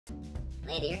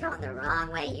Lady, you're going the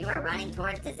wrong way. You are running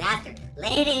towards disaster.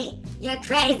 Lady, you're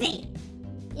crazy.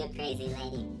 You're crazy,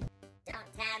 lady.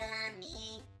 Don't tattle on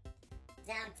me.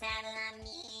 Don't tattle on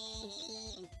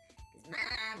me. 'Cause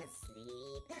Mom is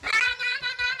asleep.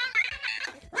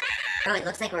 Bro, it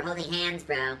looks like we're holding hands,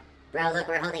 bro. Bro, look,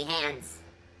 we're holding hands.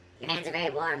 Your hands are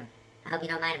very warm. I hope you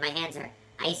don't mind if my hands are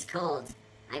ice cold.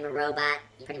 I'm a robot.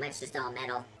 You're pretty much just all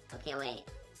metal. Okay, wait.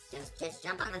 Just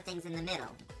jump on the things in the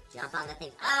middle. Jump on the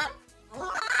things. Oh!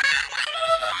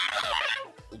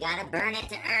 You gotta burn it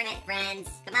to earn it, friends.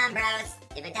 Come on, bros.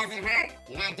 If it doesn't hurt,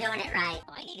 you're not doing it right.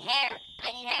 Oh, I need hair.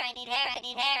 I need hair. I need hair. I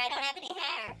need hair. I don't have any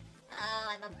hair. Oh,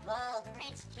 I'm a bald,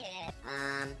 rich kid.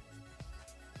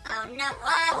 Oh, no.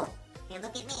 Whoa! Hey,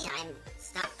 look at me. I'm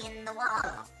stuck in the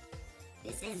wall.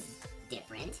 This is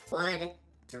different. Wood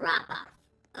drop off.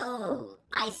 Oh,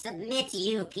 I submit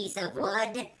you, piece of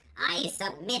wood. I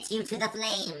submit you to the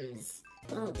flames.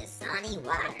 Ooh, Dasani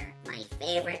water. My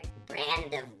favorite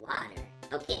brand of water.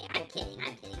 Okay, I'm kidding.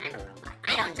 I'm a robot.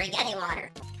 I don't drink any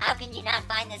water. How can you not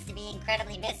find this to be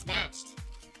incredibly mismatched?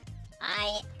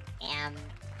 I am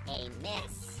a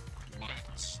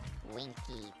mismatch.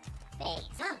 Winky face.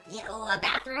 Oh, yeah, oh, a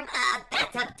bathroom?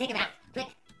 Bathtub. Take a bath.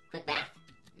 Quick bath.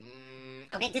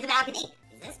 Okay, to the balcony.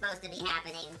 Is this supposed to be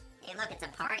happening? Hey, look, it's a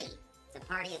party. It's a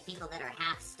party of people that are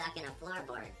half stuck in a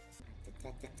floorboard.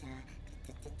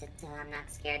 I'm not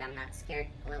scared.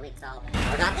 Well, it's all...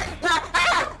 Hold on.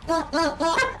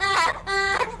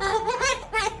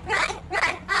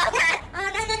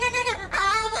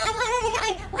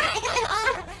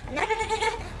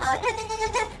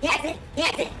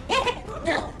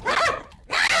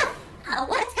 Oh,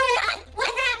 what's going on?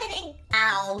 What's happening?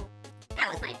 Ow. That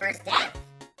was my first death.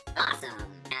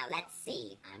 Awesome. Now, let's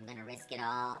see. I'm gonna risk it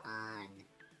all on...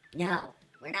 No,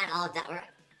 we're not all done. We're...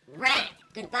 Rat!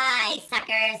 Goodbye,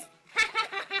 suckers!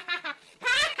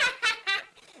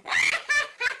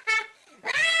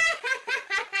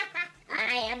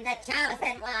 I am the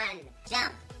chosen one!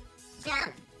 Jump!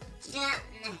 Jump! Jump!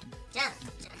 Jump!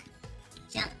 Jump!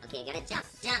 Jump! Okay, gotta jump!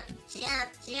 Jump! Jump!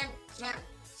 Jump! Jump!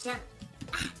 Jump!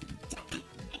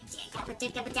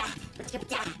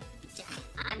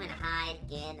 I'm gonna hide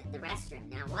in the restroom.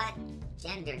 Now, what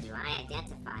gender do I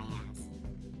identify as?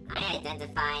 I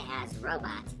identify as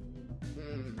robot.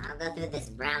 I'll go through this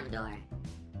brown door.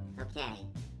 Okay,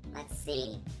 let's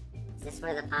see. Is this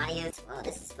where the potty is? Oh,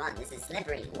 this is fun. This is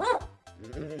slippery. Whoa!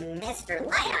 Mr.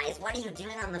 Light Eyes, what are you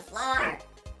doing on the floor?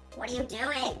 What are you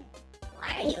doing?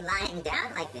 Why are you lying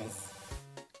down like this?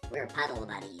 We're puddle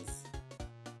buddies.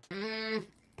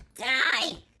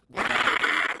 Die!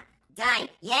 Ah! Die!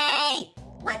 Yay!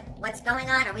 What's going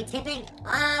on? Are we tipping?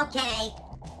 Okay.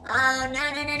 Oh, no.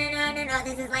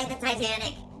 This is like the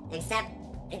Titanic. Except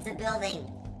it's a building.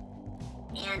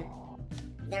 And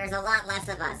there's a lot less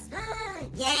of us.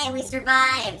 Yay, we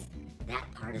survived! That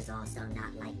part is also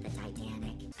not like the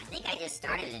Titanic. I think I just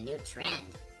started a new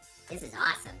trend. This is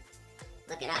awesome.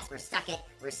 Look at us, we're stuck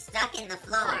in the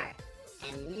floor.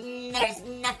 And there's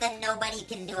nothing nobody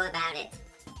can do about it.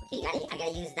 Okay, I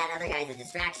gotta use that other guy as a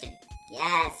distraction.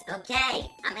 Yes, okay.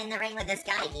 I'm in the ring with this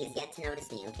guy. He's yet to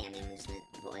notice me. Okay, I'm just gonna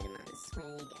avoid him on the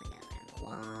swing. Gotta go around the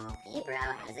wall. Hey, bro,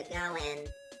 how's it going?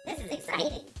 This is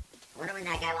exciting. I wonder when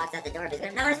that guy walks out the door if he's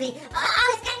gonna notice me.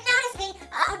 Oh, he's gonna notice me!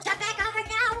 Oh, jump back over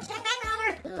now! Jump back over!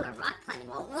 Ooh, a rock climbing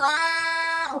wall.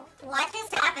 Whoa! What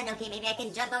just happened? Okay, maybe I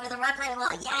can jump over the rock climbing wall.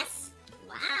 Yes!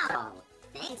 Wow!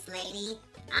 Thanks, lady.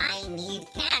 I need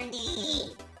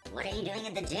candy! What are you doing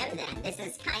at the gym then? This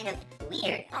is kind of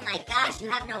weird. Oh my gosh, you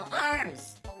have no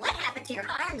arms! What happened to your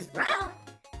arms, bro?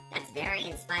 That's very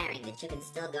inspiring that you can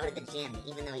still go to the gym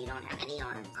even though you don't have any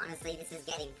arms. Honestly, this is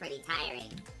getting pretty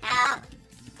tiring. Help!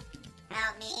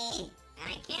 Help me!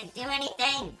 I can't do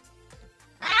anything!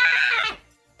 Ah!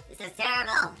 This is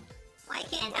terrible! Why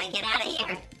can't I get out of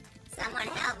here? Someone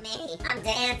help me! I'm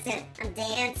dancing!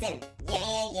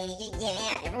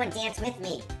 Yeah! Everyone dance with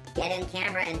me! Get in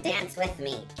camera and dance with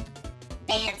me!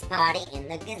 Dance party in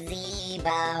the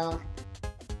gazebo!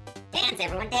 Dance,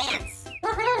 everyone, dance!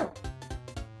 Woohoo!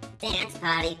 Dance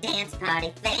party,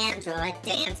 Fandroid,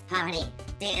 dance party,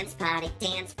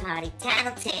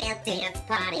 tattletale dance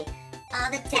party. All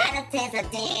the tattletales are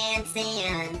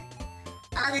dancing.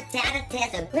 All the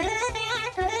tattletales are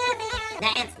grooving.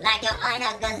 Dance like you're on a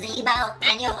gazebo,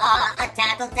 and you are a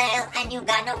tattletale, and you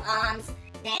got no arms.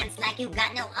 Dance like you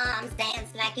got no arms,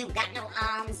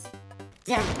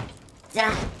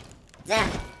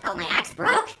 Oh, my axe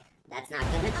broke? That's not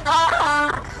good.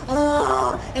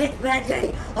 Oh, it's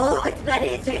Bendy.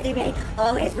 It's chasing me.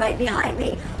 Oh, he's right behind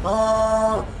me.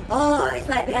 He's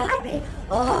right behind me.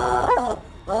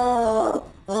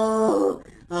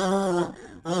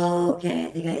 Okay,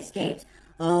 I think I escaped.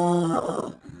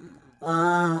 Oh,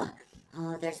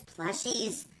 there's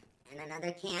plushies and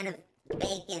another can of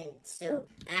bacon soup.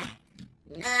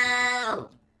 No!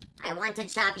 I want to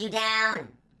chop you down.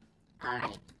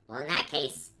 Alright, well in that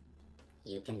case,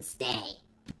 you can stay.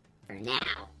 For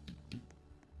now.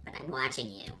 But I'm watching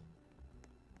you.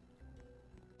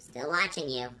 Still watching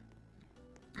you.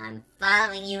 I'm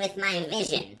following you with my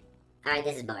vision. Alright,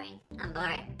 this is boring. I'm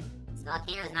bored. This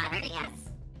volcano's not hurting us.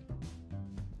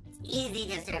 It's easy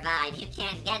to survive. You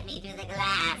can't get me through the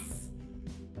glass.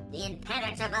 The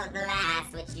impenetrable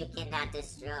glass which you cannot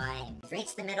destroy.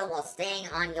 Reach the middle while staying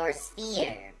on your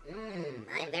sphere.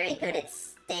 I'm very good at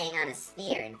staying on a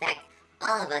sphere. In fact,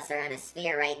 all of us are on a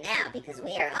sphere right now because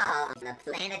we are all on the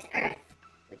planet Earth.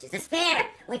 Which is a sphere!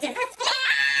 Which is a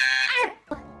sphere!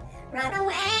 Run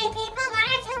away, people! Why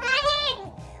aren't you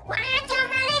running? Why aren't you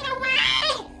running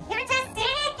away? You're just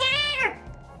sitting there!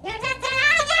 You're just sitting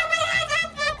there!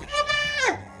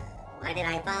 Why did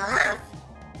I fall off?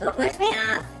 Who pushed me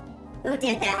off? Who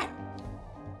did that?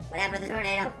 What happened to the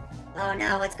tornado? Oh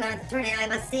no, what's going on with the tornado? I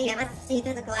must see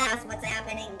through the glass what's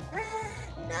happening.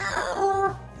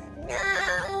 No!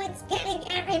 No, it's getting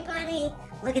everybody.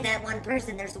 Look at that one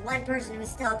person. There's one person who's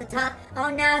still at the top. Oh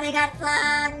no, they got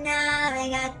flung. No, they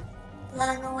got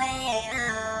flung away.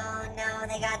 Oh no,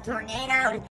 they got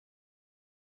tornadoed.